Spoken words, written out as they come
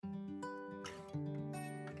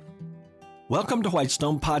Welcome to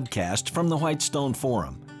Whitestone Podcast from the Whitestone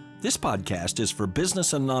Forum. This podcast is for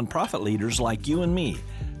business and nonprofit leaders like you and me,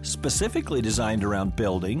 specifically designed around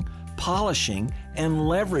building, polishing, and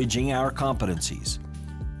leveraging our competencies.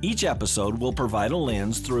 Each episode will provide a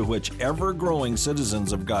lens through which ever-growing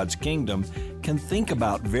citizens of God's kingdom can think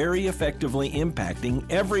about very effectively impacting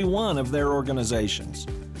every one of their organizations.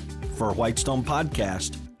 For Whitestone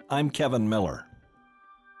Podcast, I'm Kevin Miller.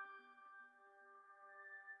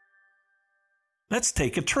 Let's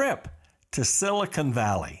take a trip to Silicon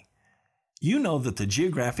Valley. You know that the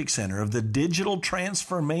geographic center of the digital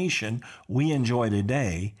transformation we enjoy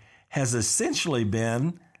today has essentially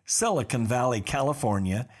been Silicon Valley,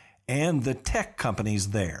 California, and the tech companies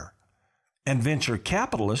there. And venture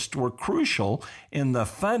capitalists were crucial in the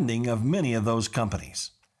funding of many of those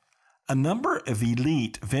companies. A number of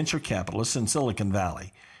elite venture capitalists in Silicon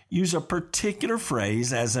Valley use a particular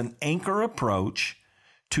phrase as an anchor approach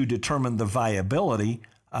to determine the viability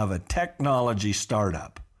of a technology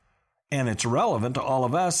startup. And it's relevant to all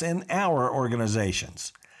of us in our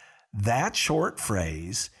organizations. That short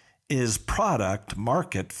phrase is product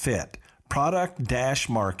market fit.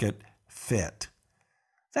 Product-market fit.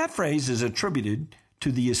 That phrase is attributed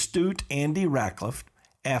to the astute Andy Rachleff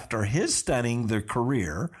after his studying the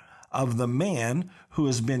career of the man who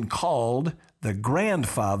has been called the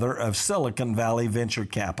grandfather of Silicon Valley venture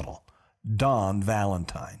capital, Don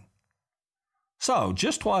Valentine. So,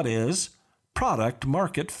 just what is product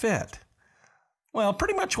market fit? Well,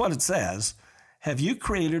 pretty much what it says. Have you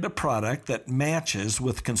created a product that matches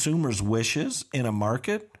with consumers' wishes in a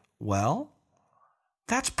market? Well,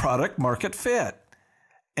 that's product market fit.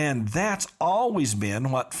 And that's always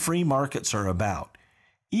been what free markets are about,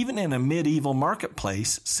 even in a medieval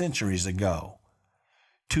marketplace centuries ago.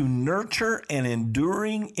 To nurture an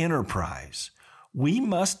enduring enterprise, we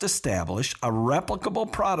must establish a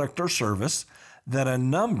replicable product or service that a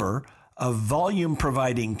number of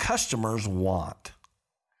volume-providing customers want.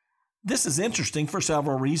 This is interesting for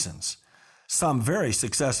several reasons. Some very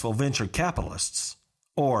successful venture capitalists,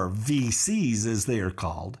 or VCs as they are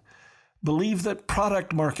called, believe that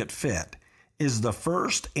product market fit is the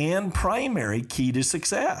first and primary key to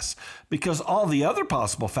success, because all the other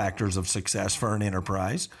possible factors of success for an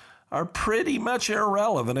enterprise are pretty much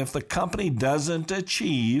irrelevant if the company doesn't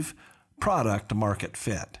achieve product market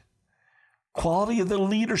fit. Quality of the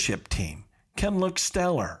leadership team can look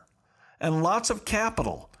stellar, and lots of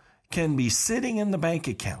capital can be sitting in the bank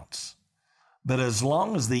accounts. But as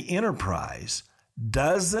long as the enterprise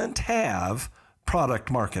doesn't have product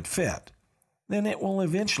market fit, then it will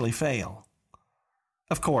eventually fail.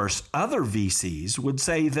 Of course, other VCs would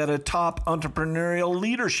say that a top entrepreneurial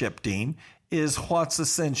leadership team is what's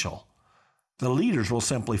essential. The leaders will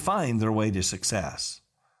simply find their way to success.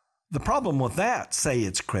 The problem with that, say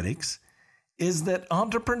its critics, is that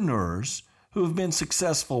entrepreneurs who have been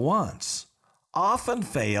successful once often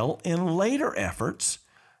fail in later efforts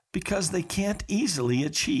because they can't easily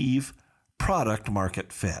achieve product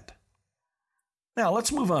market fit. Now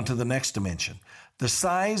let's move on to the next dimension. The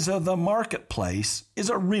size of the marketplace is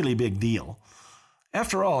a really big deal.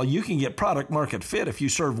 After all, you can get product market fit if you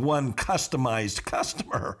serve one customized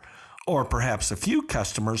customer, or perhaps a few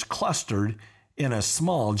customers clustered in a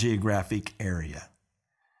small geographic area.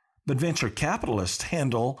 But venture capitalists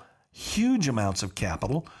handle huge amounts of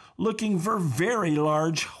capital looking for very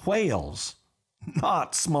large whales,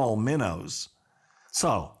 not small minnows.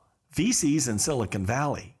 So, VCs in Silicon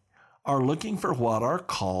Valley are looking for what are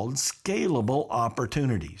called scalable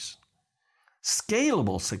opportunities.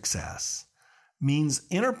 Scalable success means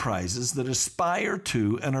enterprises that aspire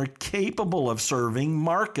to and are capable of serving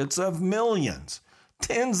markets of millions,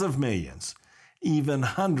 tens of millions, even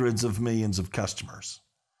hundreds of millions of customers.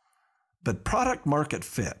 But product market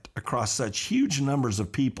fit across such huge numbers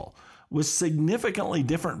of people with significantly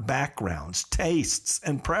different backgrounds, tastes,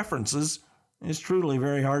 and preferences is truly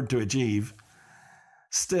very hard to achieve.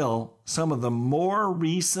 Still, some of the more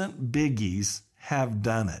recent biggies have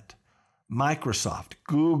done it. Microsoft,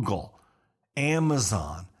 Google,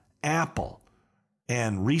 Amazon, Apple,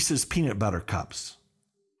 and Reese's Peanut Butter Cups.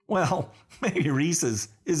 Well, maybe Reese's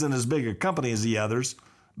isn't as big a company as the others,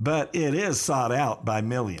 but it is sought out by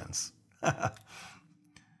millions.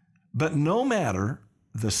 But no matter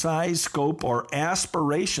the size, scope, or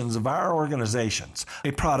aspirations of our organizations,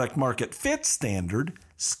 a product market fit standard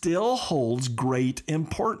still holds great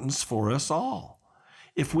importance for us all.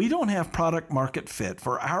 If we don't have product market fit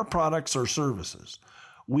for our products or services,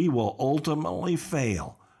 we will ultimately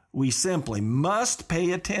fail. We simply must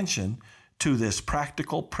pay attention to this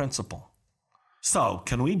practical principle. So,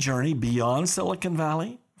 can we journey beyond Silicon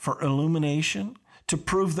Valley for illumination to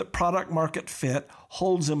prove that product market fit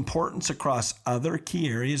holds importance across other key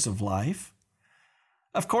areas of life?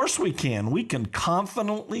 Of course we can. We can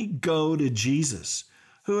confidently go to Jesus,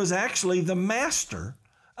 who is actually the master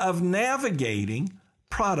of navigating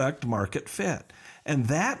product market fit. And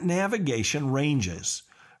that navigation ranges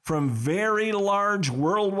from very large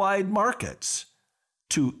worldwide markets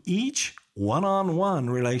to each one-on-one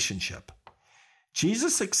relationship.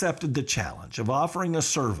 Jesus accepted the challenge of offering a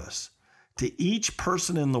service to each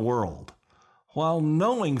person in the world while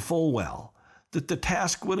knowing full well that the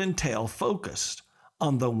task would entail focused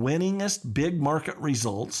on the winningest big market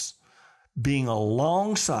results being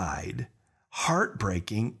alongside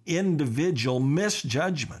heartbreaking individual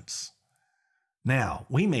misjudgments. Now,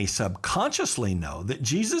 we may subconsciously know that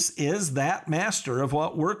Jesus is that master of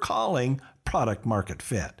what we're calling product market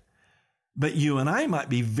fit. But you and I might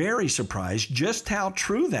be very surprised just how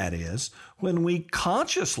true that is when we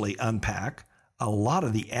consciously unpack a lot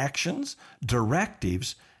of the actions,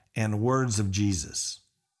 directives, and words of Jesus.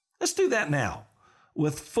 Let's do that now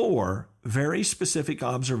with 4 very specific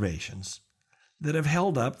observations that have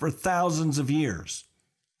held up for thousands of years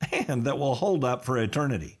and that will hold up for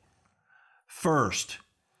eternity. First,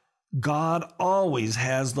 God always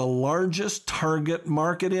has the largest target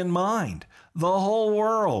market in mind, the whole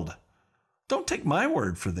world. Don't take my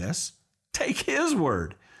word for this. Take His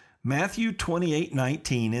word. Matthew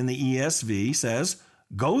 28:19 in the ESV says,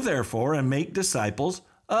 "Go therefore and make disciples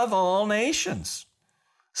of all nations."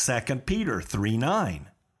 2 Peter 3:9.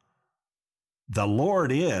 The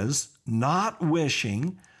Lord is not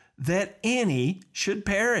wishing that any should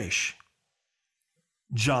perish.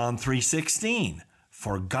 John 3:16.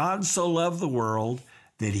 For God so loved the world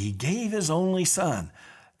that He gave His only Son,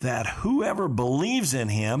 that whoever believes in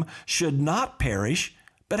Him should not perish,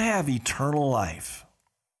 but have eternal life.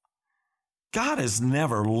 God has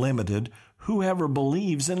never limited whoever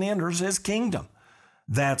believes and enters His kingdom.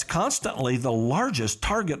 That's constantly the largest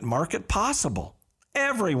target market possible.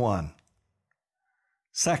 Everyone.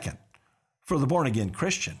 Second, for the born-again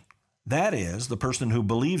Christian, that is, the person who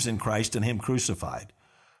believes in Christ and Him crucified,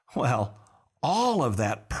 well, all of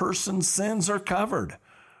that person's sins are covered.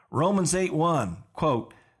 Romans 8:1,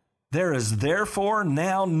 quote, "There is therefore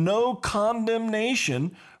now no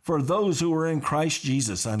condemnation for those who are in Christ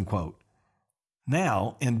Jesus," unquote.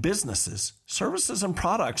 Now, in businesses, services and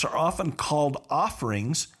products are often called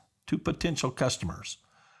offerings to potential customers.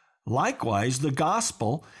 Likewise, the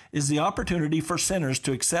gospel is the opportunity for sinners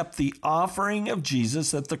to accept the offering of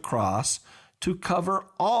Jesus at the cross to cover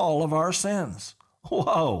all of our sins.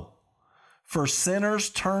 Whoa! For sinners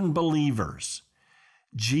turned believers,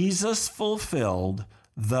 Jesus fulfilled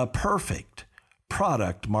the perfect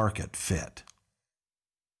product market fit.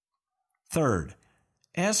 Third,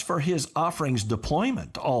 as for His offering's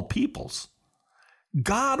deployment to all peoples,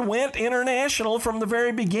 God went international from the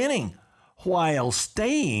very beginning while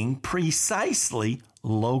staying precisely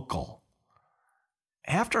local.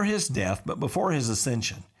 After His death, but before His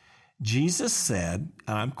ascension, Jesus said,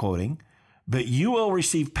 and I'm quoting, "But you will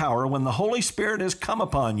receive power when the Holy Spirit has come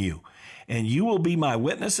upon you, and you will be my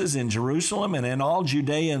witnesses in Jerusalem and in all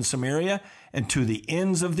Judea and Samaria and to the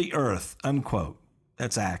ends of the earth," unquote.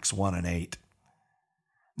 That's Acts 1:8.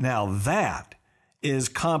 Now that is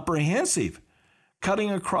comprehensive,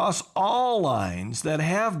 cutting across all lines that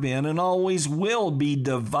have been and always will be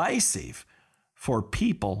divisive for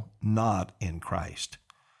people not in Christ.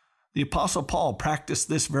 The Apostle Paul practiced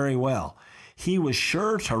this very well. He was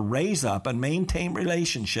sure to raise up and maintain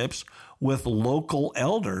relationships with local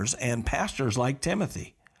elders and pastors like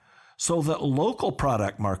Timothy, so that local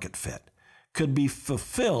product market fit could be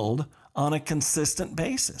fulfilled on a consistent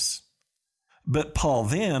basis. But Paul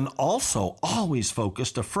then also always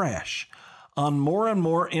focused afresh on more and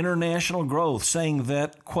more international growth, saying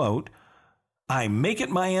that, quote, "I make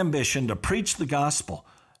it my ambition to preach the gospel,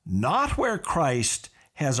 not where Christ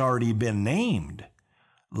has already been named,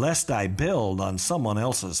 lest I build on someone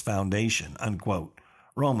else's foundation," unquote.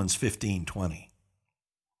 Romans 15:20.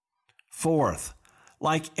 Fourth,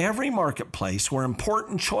 like every marketplace where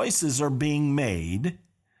important choices are being made,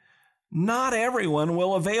 not everyone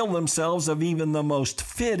will avail themselves of even the most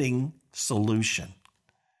fitting solution.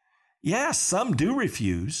 Yes, some do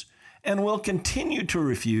refuse and will continue to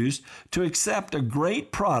refuse to accept a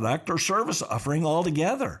great product or service offering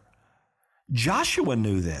altogether. Joshua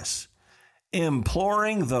knew this,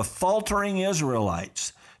 imploring the faltering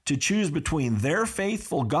Israelites to choose between their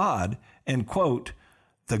faithful God and, quote,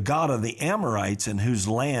 "the God of the Amorites in whose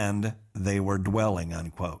land they were dwelling,"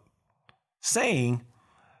 unquote, saying,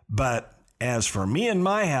 "But as for me and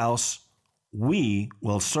my house, we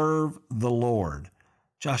will serve the Lord."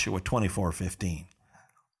 Joshua 24:15.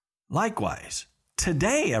 Likewise,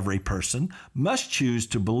 today every person must choose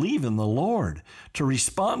to believe in the Lord, to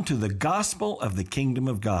respond to the gospel of the kingdom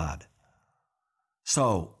of God.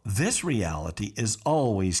 So, this reality is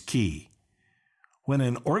always key. When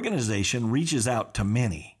an organization reaches out to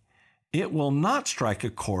many, it will not strike a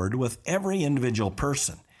chord with every individual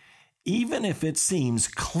person, even if it seems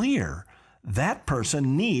clear that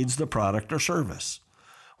person needs the product or service.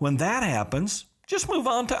 When that happens, just move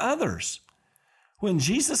on to others. When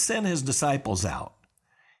Jesus sent his disciples out,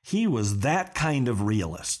 he was that kind of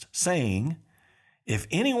realist, saying, "If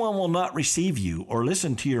anyone will not receive you or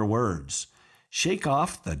listen to your words, shake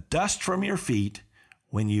off the dust from your feet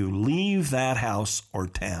when you leave that house or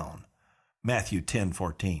town." Matthew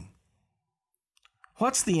 10:14.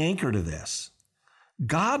 What's the anchor to this?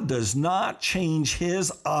 God does not change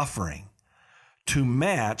his offering to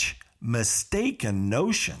match mistaken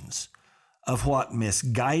notions of what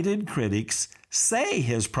misguided critics say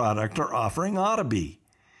his product or offering ought to be.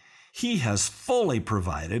 He has fully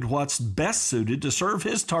provided what's best suited to serve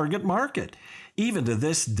his target market. Even to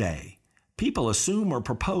this day, people assume or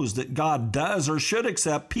propose that God does or should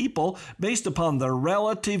accept people based upon their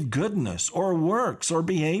relative goodness or works or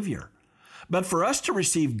behavior. But for us to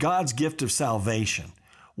receive God's gift of salvation,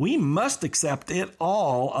 we must accept it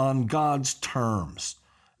all on God's terms,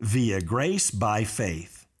 via grace by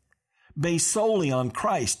faith, based solely on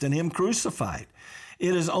Christ and him crucified.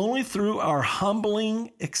 It is only through our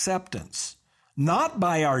humbling acceptance, not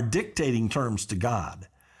by our dictating terms to God,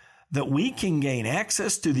 that we can gain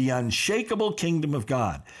access to the unshakable kingdom of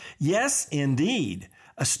God. Yes, indeed,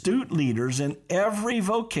 astute leaders in every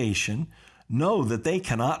vocation know that they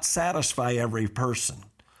cannot satisfy every person,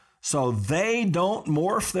 so they don't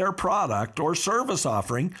morph their product or service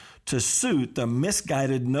offering to suit the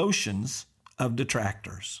misguided notions of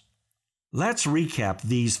detractors. Let's recap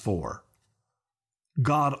these four.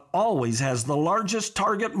 God always has the largest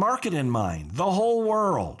target market in mind, the whole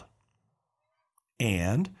world.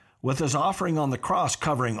 And with his offering on the cross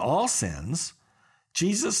covering all sins,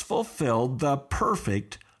 Jesus fulfilled the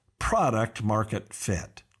perfect product market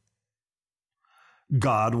fit.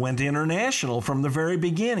 God went international from the very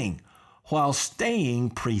beginning while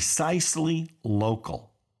staying precisely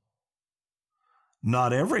local.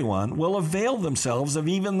 Not everyone will avail themselves of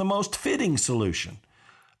even the most fitting solution,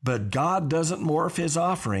 but God doesn't morph his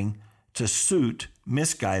offering to suit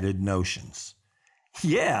misguided notions.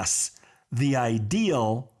 Yes, the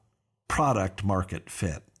ideal product market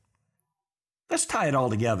fit. Let's tie it all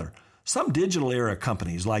together. Some digital era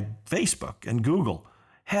companies like Facebook and Google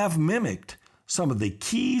have mimicked some of the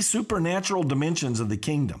key supernatural dimensions of the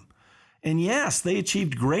kingdom. And yes, they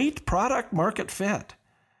achieved great product market fit.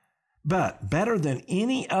 But better than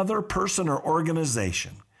any other person or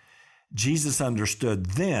organization, Jesus understood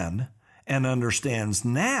then and understands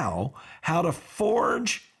now how to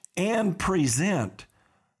forge and present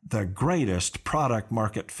the greatest product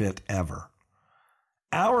market fit ever.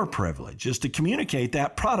 Our privilege is to communicate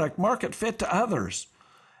that product market fit to others,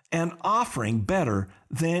 and offering better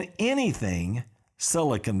than anything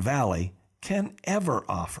Silicon Valley can ever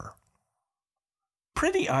offer.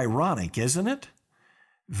 Pretty ironic, isn't it?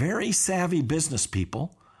 Very savvy business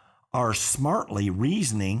people are smartly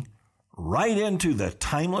reasoning right into the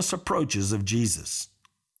timeless approaches of Jesus.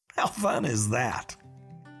 How fun is that?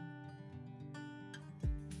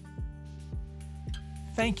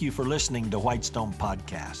 Thank you for listening to Whitestone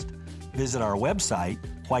Podcast. Visit our website,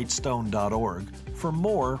 whitestone.org, for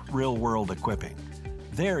more real-world equipping.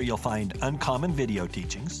 There you'll find uncommon video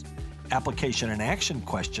teachings, application and action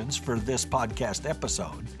questions for this podcast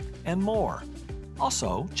episode, and more.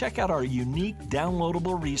 Also, check out our unique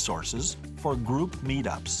downloadable resources for group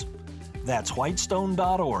meetups. That's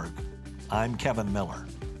whitestone.org. I'm Kevin Miller.